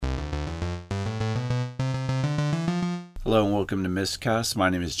Hello and welcome to Miscast. My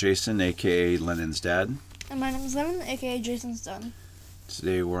name is Jason, aka Lennon's dad. And my name is Lemon, aka Jason's son.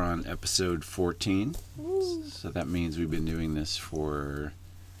 Today we're on episode 14. Woo. So that means we've been doing this for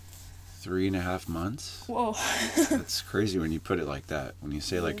 3.5 months. Whoa. That's crazy when you put it like that. When you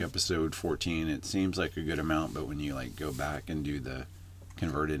say like episode 14, it seems like a good amount, but when you like go back and do the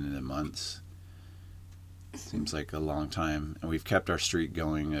convert it into months, it seems like a long time. And we've kept our streak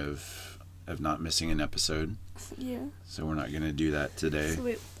going of not missing an episode. Yeah. So we're not going to do that today. So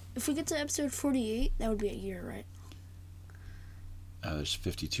wait, if we get to episode 48, that would be a year, right? There's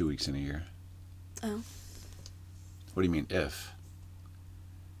 52 weeks in a year. Oh. What do you mean if?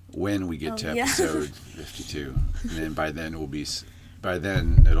 When we get to episode 52, and then by then it will be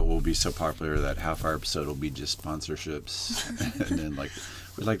so popular that half our episode will be just sponsorships, and then like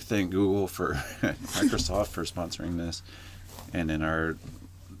we'd like to thank Google for Microsoft for sponsoring this, and then our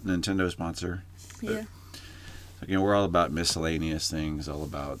Nintendo sponsor. But, Yeah. again, we're all about miscellaneous things, all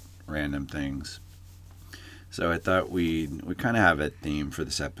about random things. So I thought we kind of have a theme for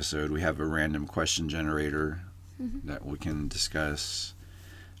this episode. We have a random question generator that we can discuss.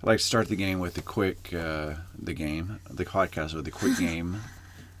 I'd like to start the game with the podcast with a quick game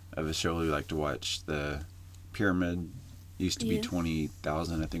of a show we like to watch. The Pyramid used to be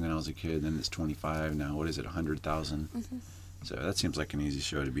 20,000, I think, when I was a kid. Then it's 25. Now, what is it, 100,000? Mm-hmm. So that seems like an easy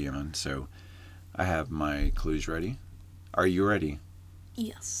show to be on. So I have my clues ready. Are you ready?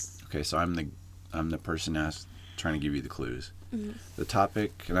 Yes. Okay, so I'm the person trying to give you the clues. Mm-hmm. The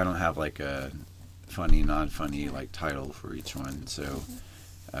topic, and I don't have like a funny, non-funny like title for each one. So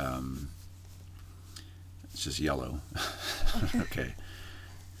it's just yellow. Okay.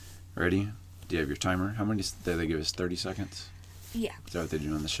 Ready? Do you have your timer? How many did they give us? 30 seconds? Yeah. Is that what they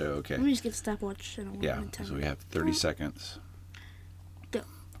do on the show? Okay. Let me just get a stopwatch. Yeah, so we have 30 seconds. Go.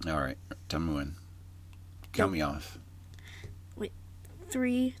 All right. Tell me when. Count me off.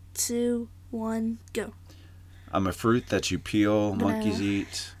 3, 2, 1, go. I'm a fruit that you peel, Banana. monkeys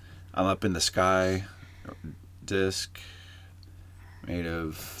eat. I'm up in the sky. Disc made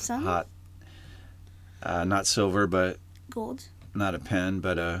of Sun? hot. Not silver, but Gold. not a pen,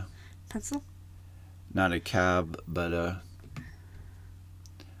 but a. Pencil. Not a cab, but a.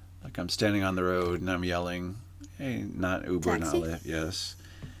 Like I'm standing on the road and I'm yelling, hey, not Uber, Taxi? not Lyft, yes.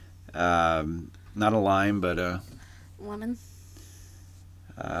 Not a lime, but a. Lemon.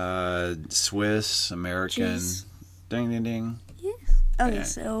 Swiss, American. Cheese. Ding, ding, ding. Yeah. Okay, Yeah.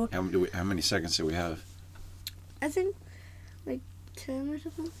 so How many seconds do we have? I think like 10 or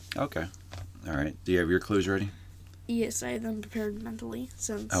something. Okay. All right. Do you have your clues ready? Yes, I have them prepared mentally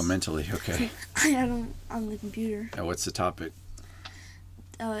since Oh, mentally. Okay. I had them on the computer. What's the topic?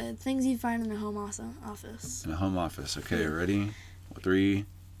 Things you find in the home office. In a home office. Okay. Yeah. Ready? 3,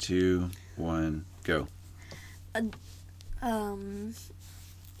 2, 1, go.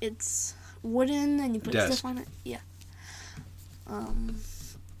 It's wooden and you put Desk. stuff on it. Yeah.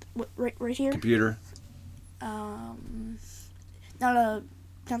 Right here. Computer. Not a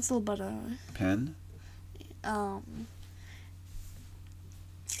pencil, but a Pen.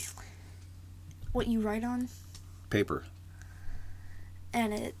 what you write on, Paper.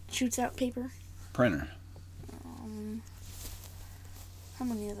 and it shoots out paper. Printer. How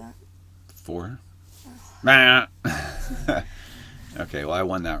many of that? 4. Bah. Okay. Well, I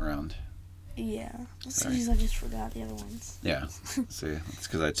won that round. Yeah. That's Sorry. because I just forgot the other ones. Yeah. See, it's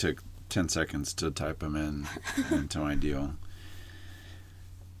because I took 10 seconds to type them into my deal.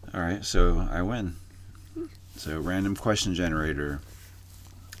 All right, so I win. So, random question generator.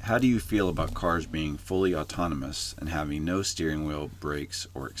 How do you feel about cars being fully autonomous and having no steering wheel, brakes,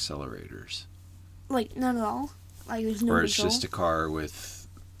 or accelerators? Like none at all. Like there's no Or it's control. just a car or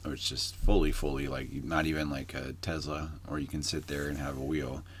it's just fully, like not even like a Tesla, or you can sit there and have a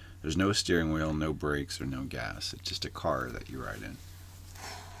wheel. There's no steering wheel, no brakes, or no gas. It's just a car that you ride in.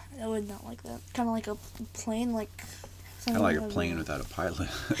 I would not like that. Kind of like a plane, like. Kind of like a plane without a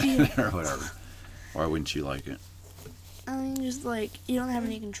pilot or whatever. Why wouldn't you like it? I mean, just like you don't have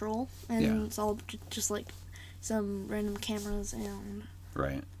any control, and Yeah. it's all just like some random cameras and.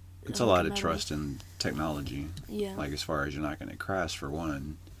 Right. It's a lot of metal. trust in technology. Yeah. Like as far as you're not going to crash for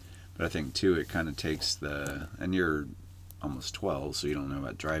one. But I think too, it kind of takes and you're almost 12, so you don't know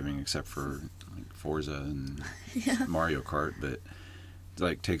about driving except for like Forza and Yeah. Mario Kart, but it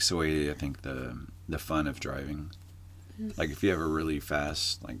like takes away, I think, the fun of driving. Like if you have a really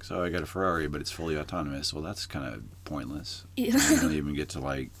fast, like, so I got a Ferrari, but it's fully autonomous. Well, that's kind of pointless. Yeah. You don't even get to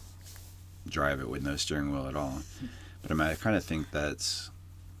like drive it with no steering wheel at all. But I mean, I kind of think that's,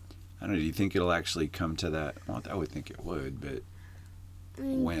 I don't know, do you think it'll actually come to that? Well, I would think it would, but I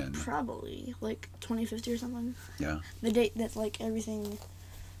mean, When? Probably like 2050 or something. Yeah. The date that like everything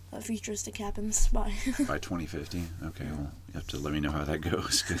futuristic happens by. By 2050? Okay, well, you have to let me know how that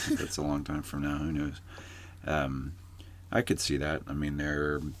goes, because that's a long time from now. Who knows? I could see that. I mean,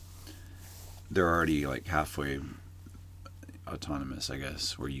 they're already like halfway autonomous, I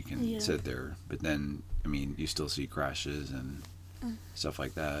guess, where you can sit there. But then, I mean, you still see crashes and stuff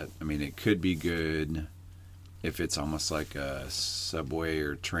like that. I mean, it could be good if it's almost like a subway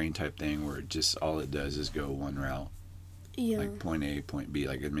or train type thing where it just all it does is go one route. Yeah. Like point A, point B.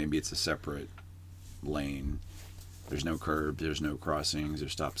 Like maybe it's a separate lane. There's no curbs, there's no crossings, or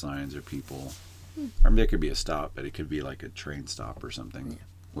stop signs, or people. Or maybe it could be a stop, but it could be like a train stop or something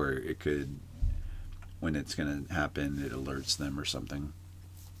where it could, when it's going to happen, it alerts them or something.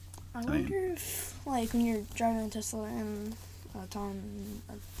 I wonder if, like, when you're driving a Tesla in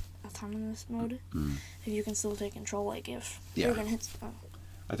autonomous mode, if you can still take control, like, if you're going to hit...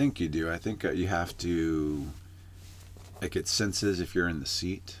 I think you do. I think you have to... Like, it senses if you're in the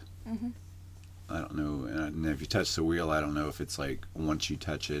seat. I don't know. And if you touch the wheel, I don't know if it's like, once you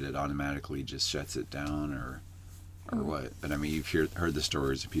touch it, it automatically just shuts it down or what. But, I mean, you've heard the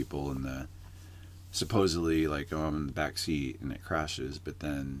stories of people in the... Supposedly, like, oh, I'm in the back seat and it crashes, but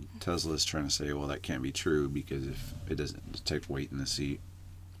then Tesla's trying to say, well, that can't be true because if it doesn't detect weight in the seat,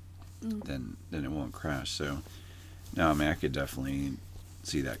 then it won't crash. So, no, I mean, I could definitely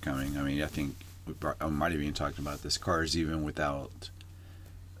see that coming. I mean, I think I might have even talked about this. Cars, even without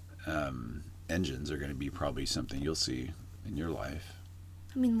engines, are going to be probably something you'll see in your life.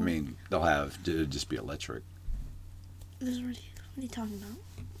 I mean, they'll have it'll just be electric. What are you talking about?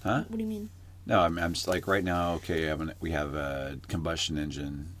 Huh? What do you mean? No, I'm just like right now, okay, we have a combustion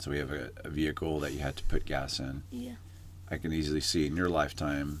engine, so we have a vehicle that you had to put gas in. Yeah. I can easily see in your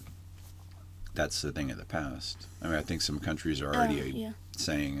lifetime, that's the thing of the past. I mean, I think some countries are already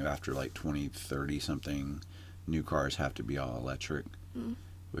saying after like 2030 something, new cars have to be all electric,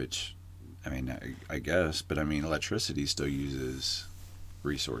 which, I mean, I guess, but I mean, electricity still uses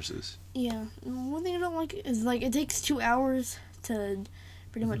resources. Yeah. One thing I don't like is, like, it takes 2 hours to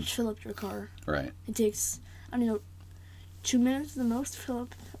pretty much fill up your car. Right. It takes, I don't know, 2 minutes the most to fill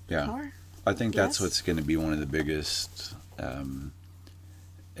up the car. I think that's what's going to be one of the biggest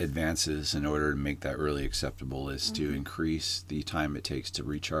advances in order to make that really acceptable is to increase the time it takes to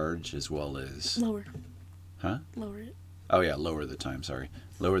recharge as well as... Lower. Huh? Lower it. Oh, yeah, lower the time, sorry.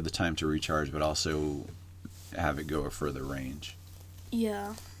 Lower the time to recharge, but also have it go a further range.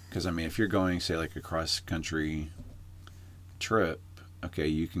 Yeah. Because, I mean, if you're going, say, like a cross-country trip, okay,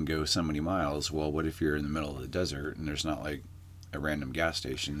 you can go so many miles. Well, what if you're in the middle of the desert and there's not like a random gas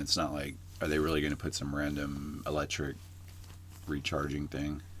station? It's not like, are they really going to put some random electric recharging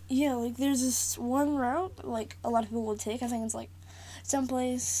thing? Yeah, like there's this one route like a lot of people would take. I think it's like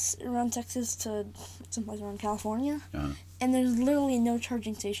someplace around Texas to someplace around California. And there's literally no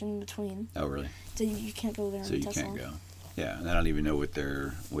charging station in between. Oh, really? So you can't go there. So you can't go. Yeah, and I don't even know what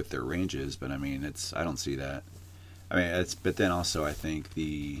their range is, but I mean, I don't see that. I mean, but then also I think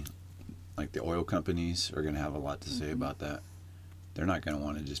the oil companies are going to have a lot to say about that. They're not going to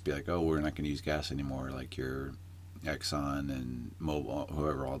want to just be like, oh, we're not going to use gas anymore. Like your Exxon and Mobil,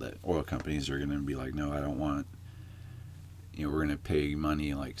 whoever, all that oil companies are going to be like, no, I don't want. We're going to pay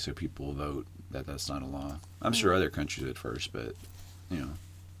money like so people vote that's not a law. I'm sure other countries at first, but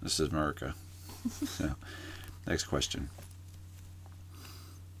this is America. So, next question.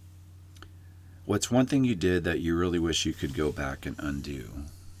 What's one thing you did that you really wish you could go back and undo?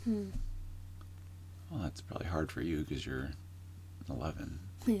 Well, that's probably hard for you because you're 11.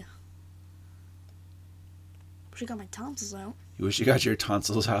 Yeah. Wish I got my tonsils out. You wish you got your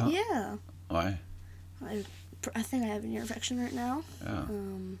tonsils out? Yeah. Why? I think I have an ear infection right now. Oh.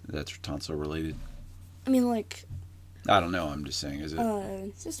 That's tonsil related? I mean, like... I don't know. I'm just saying, is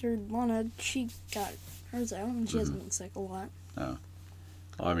it? Sister Lana, she got hers out, and she hasn't been sick a lot. Oh.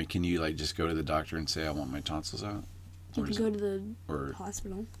 Well, I mean, can you, like, just go to the doctor and say, I want my tonsils out? You can go to the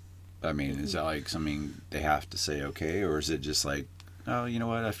hospital. I mean, is that, like, something they have to say okay, or is it just like, oh, you know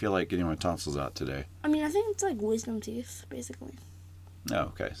what, I feel like getting my tonsils out today? I mean, I think it's like wisdom teeth, basically.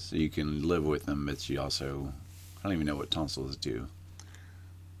 Oh, okay. So you can live with them, but you also... I don't even know what tonsils do.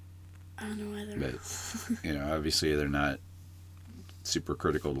 I don't know either. But, obviously they're not super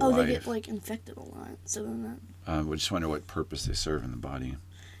critical to life. Oh, they get, like, infected a lot, so then that... we just wonder what purpose they serve in the body.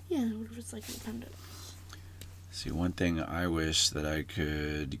 Yeah, what if it's, like, independent? See, one thing I wish that I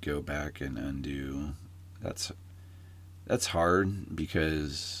could go back and undo, that's hard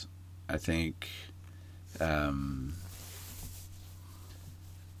because I think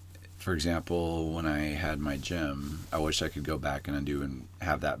for example, when I had my gym, I wish I could go back and undo and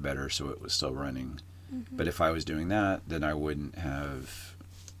have that better so it was still running. Mm-hmm. But if I was doing that, then I wouldn't have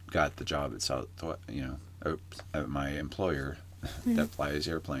got the job at at my employer that flies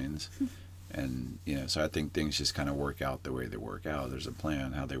airplanes. And, so I think things just kind of work out the way they work out. There's a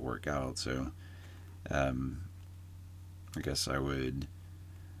plan how they work out. So I guess I would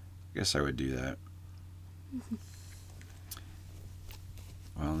do that. Mm-hmm.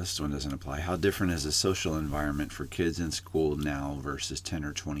 Well, this one doesn't apply. How different is the social environment for kids in school now versus 10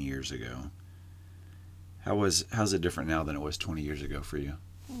 or 20 years ago? How's it different now than it was 20 years ago for you?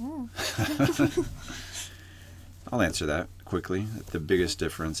 Mm. I'll answer that quickly. The biggest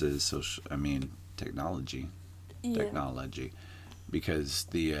difference is technology. Yeah. Technology. Because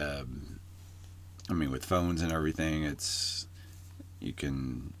with phones and everything, it's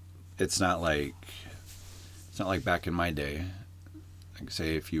not like back in my day. Like,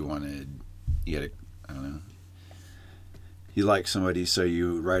 say if you like somebody, so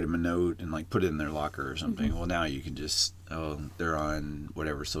you write them a note and like put it in their locker or something. Mm-hmm. Well, now you can just, they're on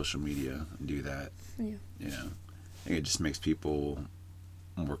whatever social media and do that. Yeah. I think it just makes people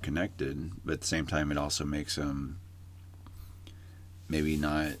more connected, but at the same time, it also makes them maybe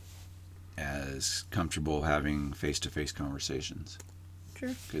not as comfortable having face-to-face conversations. Sure.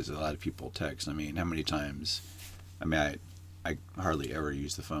 Because a lot of people text. How many times? I hardly ever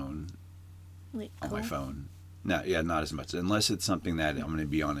use the phone on my phone. Not as much. Unless it's something that I'm going to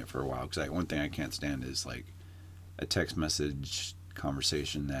be on it for a while. Because one thing I can't stand is like a text message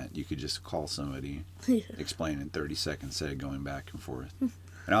conversation that you could just call somebody, explain in 30 seconds instead of going back and forth. And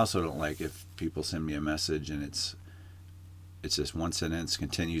I also don't like if people send me a message and it's just one sentence,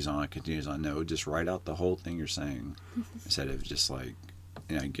 continues on. No, just write out the whole thing you're saying instead of just like,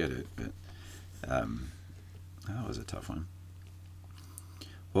 I get it. But that was a tough one.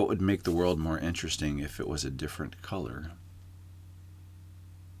 What would make the world more interesting if it was a different color?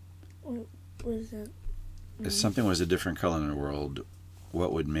 What is that? If something was a different color in the world,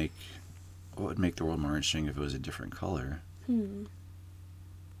 what would make the world more interesting if it was a different color? Well,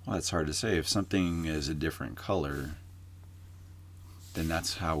 that's hard to say. If something is a different color, then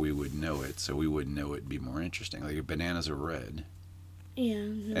that's how we would know it. So we would know it'd be more interesting. Like if bananas are red. Yeah.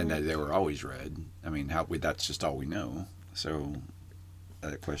 And they were always red. That's just all we know. So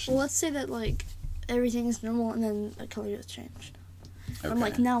that question. Well, let's say that like everything is normal and then the color gets changed. Okay. From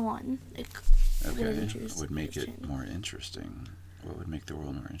like now on, would make it more interesting. What would make the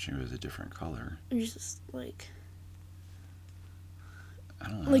world more interesting if it was a different color? Just like. I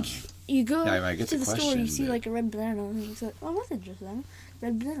don't know. Like you go to the store, you see like a red banana, and you say, "Oh, what's interesting?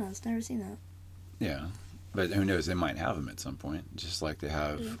 Red bananas. Never seen that." Yeah, but who knows? They might have them at some point. Just like they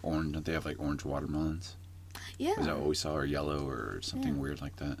have orange. Don't they have like orange watermelons? Yeah. Is that what we saw, or yellow, or something weird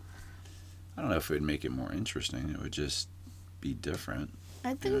like that? I don't know if it would make it more interesting. It would just be different.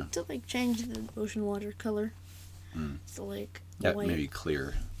 I think to like change the ocean water color. So like white. Maybe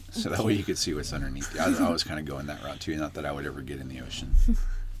clear. So that way you could see what's underneath. I was kind of going that route too. Not that I would ever get in the ocean.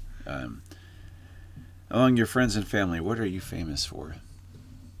 Among your friends and family, what are you famous for?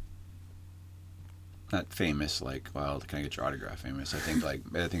 Not famous like, well, can I get your autograph famous? I think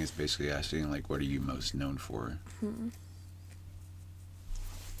it's basically asking like, what are you most known for?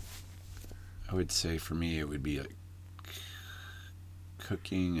 I would say for me it would be like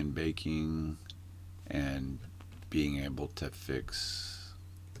cooking and baking and being able to fix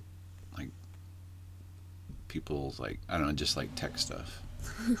people's just like tech stuff.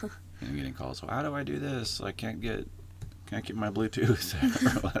 Getting calls. So how do I do this? I can't get my Bluetooth or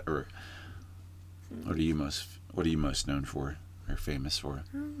whatever. What are you most known for or famous for?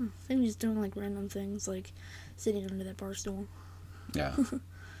 I don't know. I think just doing like random things, like sitting under that bar stool. Yeah,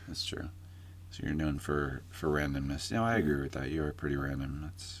 that's true. So you're known for randomness. I agree with that. You are pretty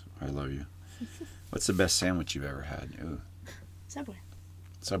random. I love you. What's the best sandwich you've ever had? Ooh. Subway.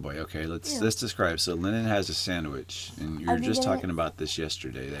 Okay, let's describe. So Lennon has a sandwich, and you were just talking about this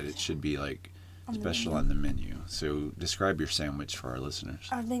yesterday, that it should be like special on the menu. So describe your sandwich for our listeners.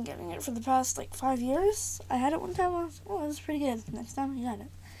 I've been getting it for the past 5 years. I had it one time. It was pretty good. Next time you got it.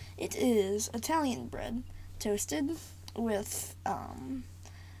 It is Italian bread, toasted with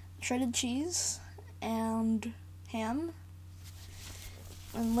shredded cheese and ham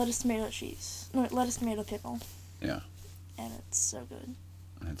and lettuce, tomato, pickle. Yeah. And it's so good.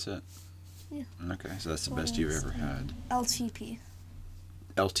 That's it? Yeah. Okay, so that's the best you've ever had. LTP.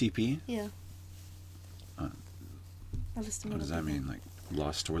 LTP? Yeah. What does that mean? Like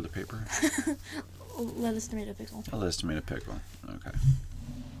lost toilet paper? Lettuce, tomato, pickle. Oh, lettuce, tomato, pickle. Okay.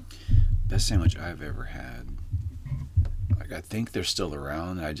 Best sandwich I've ever had. like, I think they're still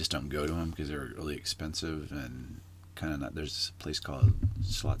around. I just don't go to them because they're really expensive and kind of not. There's a place called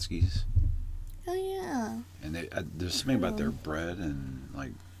Schlotzsky's. Oh yeah. And there's something about their bread and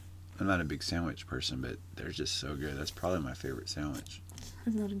like, I'm not a big sandwich person, but they're just so good. That's probably my favorite sandwich.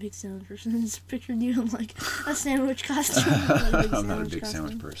 I'm not a big sandwich person. I just pictured you in like a sandwich costume. I'm not a big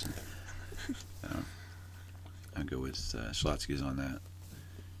sandwich person. I'll go with Schlotzsky's on that.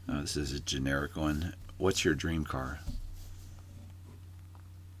 This is a generic one. What's your dream car?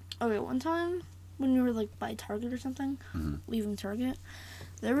 Okay, one time when we were like by Target or something, leaving Target,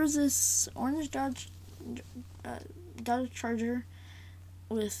 there was this orange Dodge Charger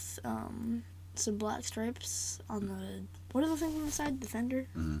with some black stripes on the, what are the things on the side? The fender?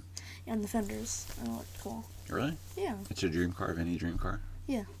 Mm-hmm. Yeah, on the fenders. I know it's cool. Really? Yeah. It's your dream car of any dream car?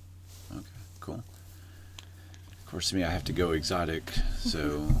 Yeah. Okay, cool. Of course, to me, I have to go exotic,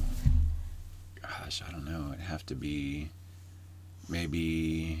 so, gosh, I don't know. It'd have to be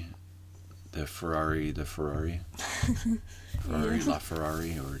maybe the Ferrari, Yeah.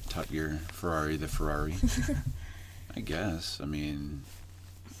 LaFerrari, or Top Gear Ferrari, the Ferrari. I guess. I mean,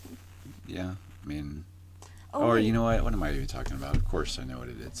 yeah. I mean, or wait. you know what? What am I even talking about? Of course, I know what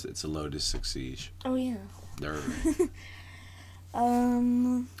it is. It's a Lotus Exige. Oh yeah. They're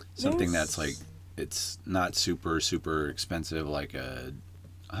Something something that's like, it's not super expensive, like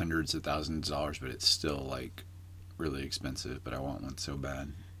hundreds of thousands of dollars, but it's still like really expensive. But I want one so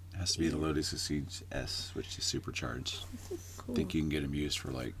bad. It has to be the Lotus Exige S, which is supercharged. Cool. I think you can get them used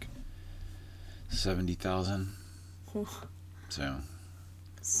for like 70,000. Cool.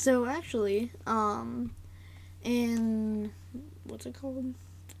 So actually, in what's it called?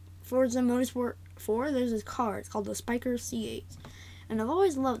 Forza Motorsport 4, there's this car. It's called the Spyker C8, and I've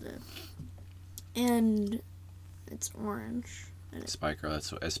always loved it. And it's orange. And Spyker, that's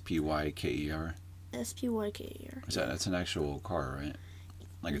so Spyker. Spyker. That's an actual car, right?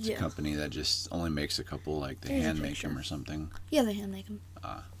 Like it's a company that just only makes a couple, like they There's a hand make picture. them or something. Yeah, they hand make them.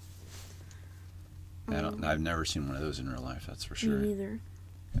 I've never seen one of those in real life, that's for sure. Me neither.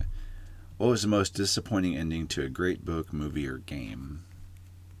 What was the most disappointing ending to a great book, movie, or game?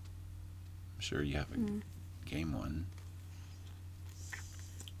 I'm sure you have a game one.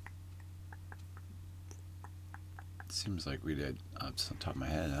 It seems like we did, off the top of my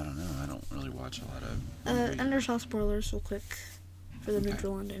head, I don't know. I don't really watch a lot of movies. Undertale spoilers real quick for the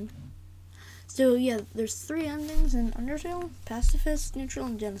neutral ending. So yeah, there's 3 endings in Undertale: pacifist, neutral,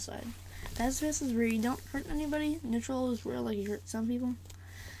 and genocide. Pacifist is where you don't hurt anybody. Neutral is where like you hurt some people.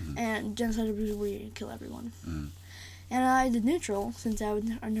 And genocide is where you kill everyone. And I did neutral since I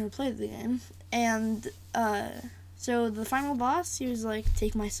never played the game. And so the final boss, he was like,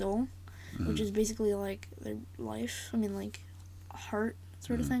 take my soul, which is basically like their life. I mean, like a heart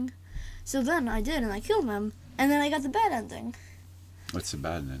sort of thing. So then I did, and I killed him, and then I got the bad ending. What's the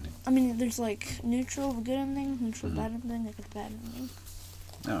bad ending? I mean, there's like neutral, the good ending, neutral, bad ending. I got the bad ending.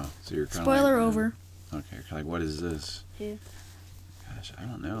 Oh, so you're kind of Spoiler over. Okay, like what is this? Yeah. Gosh, I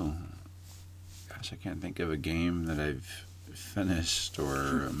don't know. Gosh, I can't think of a game that I've finished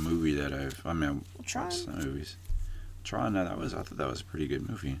or a movie that I've watched some movies. Tron, I thought that was a pretty good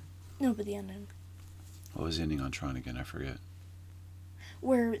movie. No, but the ending. What was the ending on Tron again? I forget.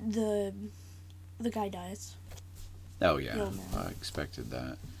 Where the guy dies. Oh yeah, I expected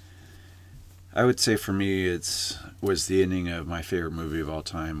that. I would say for me, was the ending of my favorite movie of all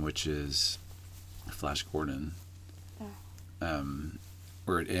time, which is Flash Gordon.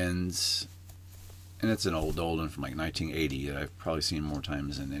 Where it ends, and it's an old one from like 1980 that I've probably seen more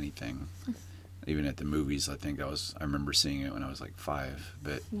times than anything. Even at the movies, I remember seeing it when I was like 5.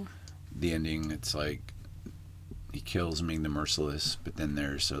 But the ending, it's like he kills Ming the Merciless, but then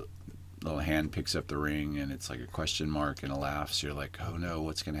there's a little hand picks up the ring, and it's like a question mark and a laugh. So you're like, oh no,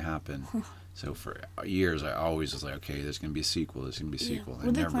 what's going to happen? So for years, I always was like, okay, there's going to be a sequel. There's going to be a sequel.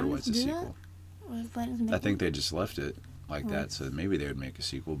 And there never was a sequel. I think they just left it like that, so maybe they would make a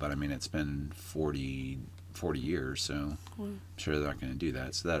sequel. But I mean, it's been 40 years, so I'm sure they're not going to do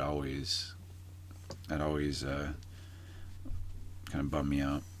that. So that always kind of bummed me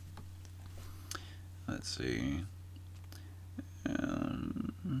out. Let's see.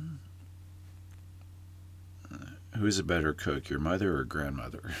 Who's a better cook, your mother or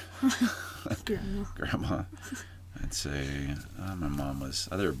grandmother? Grandma. I'd say my mom was.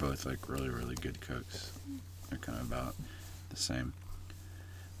 They were both like really, really good cooks. They're kind of about the same.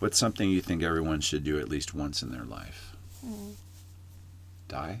 What's something you think everyone should do at least once in their life?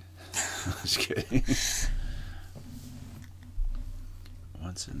 Die? Just kidding.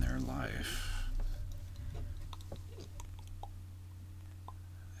 Once in their life.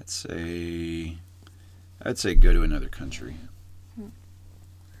 I'd say I'd say go to another country.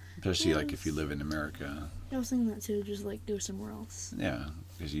 Especially, Yeah, like, if you live in America. I was thinking that too, just, like, go somewhere else. Yeah,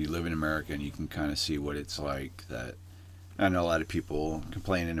 because you live in America and you can kind of see what it's like. That I know a lot of people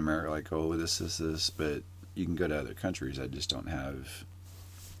complain in America, like, oh, this, but you can go to other countries that just don't have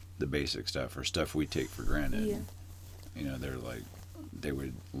the basic stuff or stuff we take for granted. Yeah. You know, they're like, they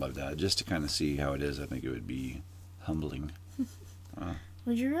would love that. Just to kind of see how it is, I think it would be humbling.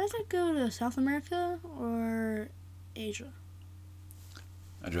 Would you rather go to South America or Asia?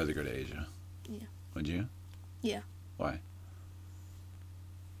 I'd rather go to Asia. Yeah. Would you? Yeah. Why?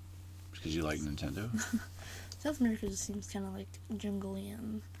 Because you like Nintendo? South America just seems kind of like jungly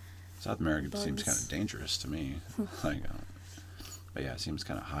and South America bugs. seems kind of dangerous to me. Like, but yeah, it seems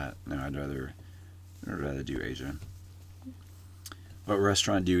kind of hot. No, I'd rather do Asia. What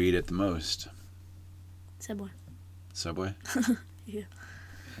restaurant do you eat at the most? Subway. Subway? Yeah.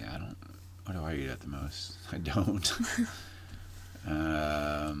 Yeah, I don't. What do I eat at the most? I don't.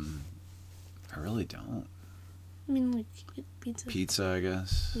 I really don't. I mean, like, pizza. Pizza, I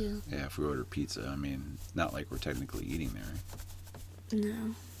guess. Yeah. Yeah, if we order pizza, I mean, not like we're technically eating there,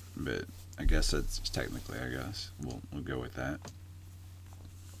 No. but I guess that's technically. I guess we'll go with that.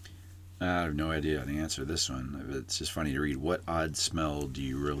 I have no idea how to answer this one. It's just funny to read. What odd smell do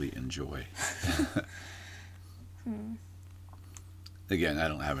you really enjoy? Again, I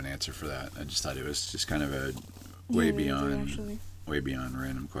don't have an answer for that. I just thought it was just kind of a way beyond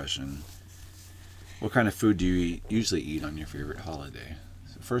random question. What kind of food do you usually eat on your favorite holiday?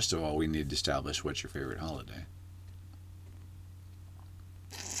 So first of all, we need to establish what's your favorite holiday.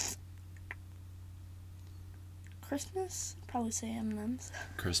 Christmas? Probably say M&M's.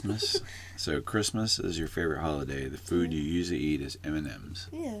 Christmas? So Christmas is your favorite holiday. The food you usually eat is M&M's.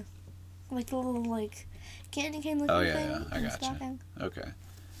 Yeah. Like the little, like, candy cane looking thing. Yeah, I gotcha. Okay.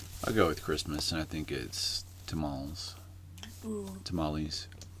 I'll go with Christmas, and I think it's tamales. Ooh. Tamales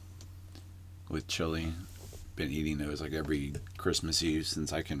with chili. Been eating those like every Christmas Eve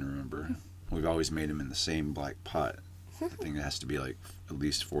since I can remember. We've always made them in the same black pot. I think it has to be like at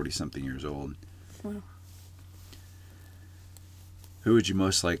least 40-something years old. Wow. Who would you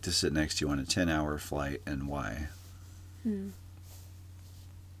most like to sit next to on a 10-hour flight, and why?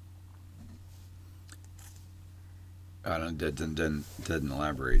 I don't. Doesn't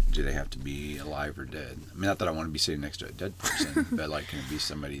elaborate. Do they have to be alive or dead? I mean, not that I want to be sitting next to a dead person, but like, can it be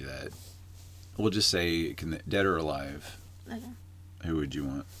somebody that? We'll just say, dead or alive. Okay. Who would you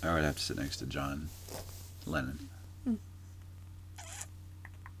want? I would have to sit next to John Lennon.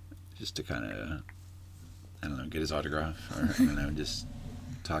 Just to kind of, I don't know, get his autograph, or I don't know, just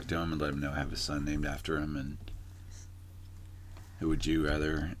talk to him and let him know I have a son named after him. And who would you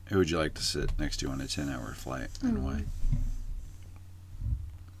like to sit next to on a 10-hour flight, and why?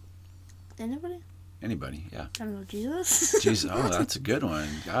 Anybody? Anybody, yeah. I don't know, Jesus? Jesus, oh, that's a good one.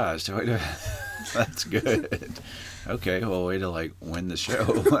 Gosh, that's good. Okay, well, way to, like, win the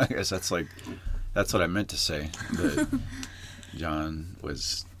show. I guess that's what I meant to say. But John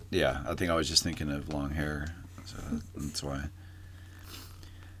was, yeah, I think I was just thinking of long hair, so that's why.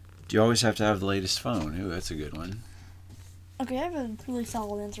 Do you always have to have the latest phone? Ooh, that's a good one. Okay, I have a really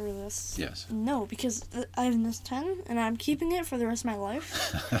solid answer to this. Yes. No, because I have an S10, and I'm keeping it for the rest of my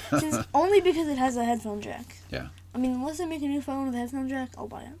life. Only because it has a headphone jack. Yeah. I mean, unless they make a new phone with a headphone jack, I'll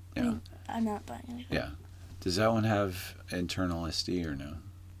buy it. Yeah. I mean, I'm not buying anything. Yeah. Does that one have internal SD or no?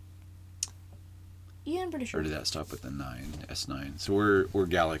 Yeah, I'm pretty sure. Or did that stop with the S9? So we're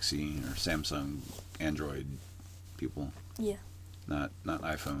Galaxy or Samsung, Android people. Yeah. Not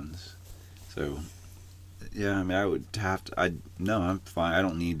iPhones. So, yeah, I mean, I would have to. No, I'm fine. I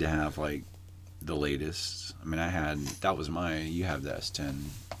don't need to have like the latest. I mean, you have the S10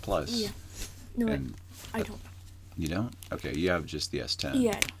 Plus. Yeah. No, I don't. You don't? Okay, you have just the S10.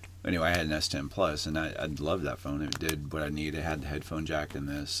 Yeah. Anyway, I had an S10 Plus, and I'd love that phone. It did what I needed. It had the headphone jack in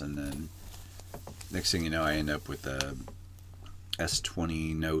this, and then next thing you know, I end up with a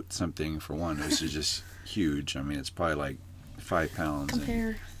S20 Note something for one, which is just huge. I mean, it's probably like 5 pounds.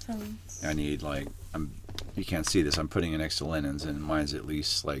 Compare phones. I need like you can't see this. I'm putting it next to Lennon's, and mine's at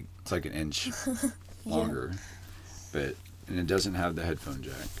least like it's like an inch longer, but it doesn't have the headphone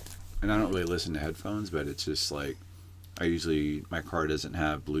jack. And I don't really listen to headphones, but it's just like my car doesn't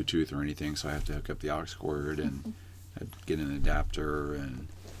have Bluetooth or anything, so I have to hook up the aux cord and I'd get an adapter, and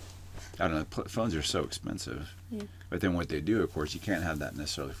I don't know. Phones are so expensive. Yeah. But then what they do, of course, you can't have that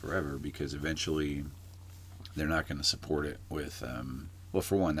necessarily forever, because eventually they're not going to support it with. Well,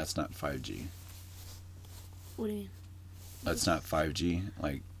 for one, that's not 5G. What do you mean? That's not 5G,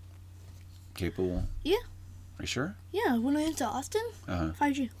 like, capable? Yeah. Are you sure? Yeah, when I went to Austin,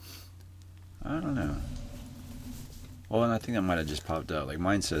 5G. I don't know. Well, and I think that might have just popped up. Like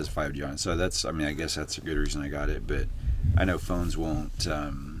mine says 5G on it, so that's. I mean, I guess that's a good reason I got it. But I know phones won't,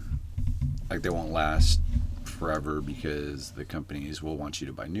 like they won't last forever because the companies will want you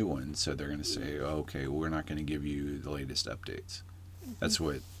to buy new ones. So they're going to say, oh, okay, well, we're not going to give you the latest updates. That's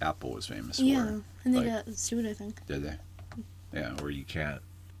what Apple was famous for. Yeah, and they Like, got sued, I think. did they? Yeah, where you can't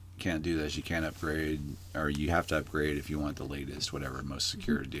do this. You can't upgrade, or you have to upgrade if you want the latest, whatever, most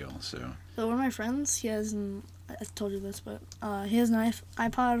secure deal. So. So one of my friends, he has an, I told you this, but he has an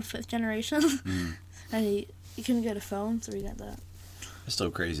iPod 5th generation, and he couldn't get a phone, so he got that. It's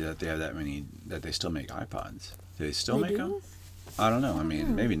still crazy that they have that many, that they still make iPods. Do they still make do? them? I don't know. I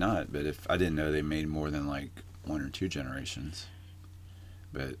mean, maybe not, but if I didn't know they made more than like 1 or 2 generations.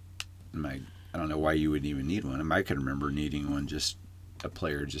 But I don't know why you would even need one. I could remember needing one, just a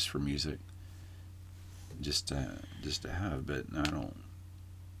player just for music. Just to have, but I don't.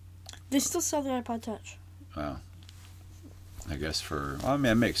 They still sell the iPod Touch. Well, I guess I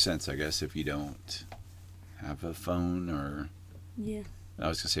mean, it makes sense, I guess, if you don't have a phone or. Yeah. I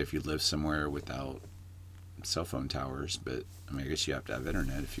was going to say if you live somewhere without cell phone towers, but I mean, I guess you have to have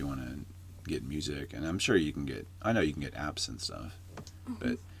internet if you want to get music. And I'm sure you can I know you can get apps and stuff.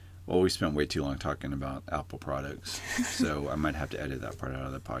 But, well, we spent way too long talking about Apple products, so I might have to edit that part out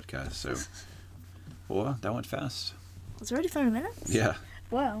of the podcast. So, well, that went fast. It's already 5 minutes? Yeah.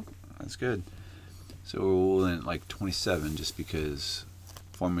 Wow. That's good. So we'll end at like 27 just because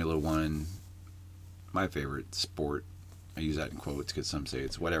Formula One, my favorite sport, I use that in quotes because some say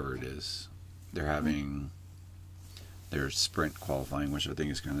it's whatever it is. They're having their sprint qualifying, which I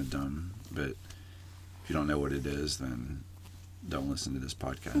think is kind of dumb. But if you don't know what it is, then don't listen to this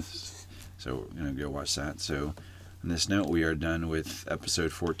podcast. So we're going to go watch that. So on this note, we are done with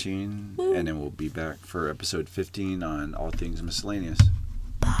episode 14. And then we'll be back for episode 15 on all things miscellaneous.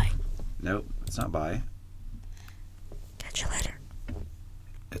 Bye. Nope, it's not bye. Catch you later.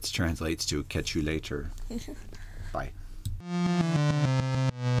 It translates to catch you later. Bye.